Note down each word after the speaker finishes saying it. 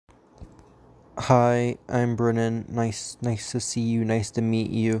Hi, I'm Brennon. Nice to see you. Nice to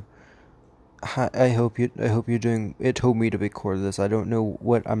meet you. Hi, I hope you're doing. It told me to record this. I don't know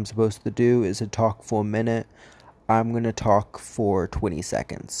what I'm supposed to do. Is it talk for a minute? I'm gonna talk for 20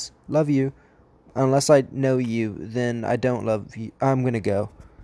 seconds. Love you. Unless I know you, then I don't love you. I'm gonna go.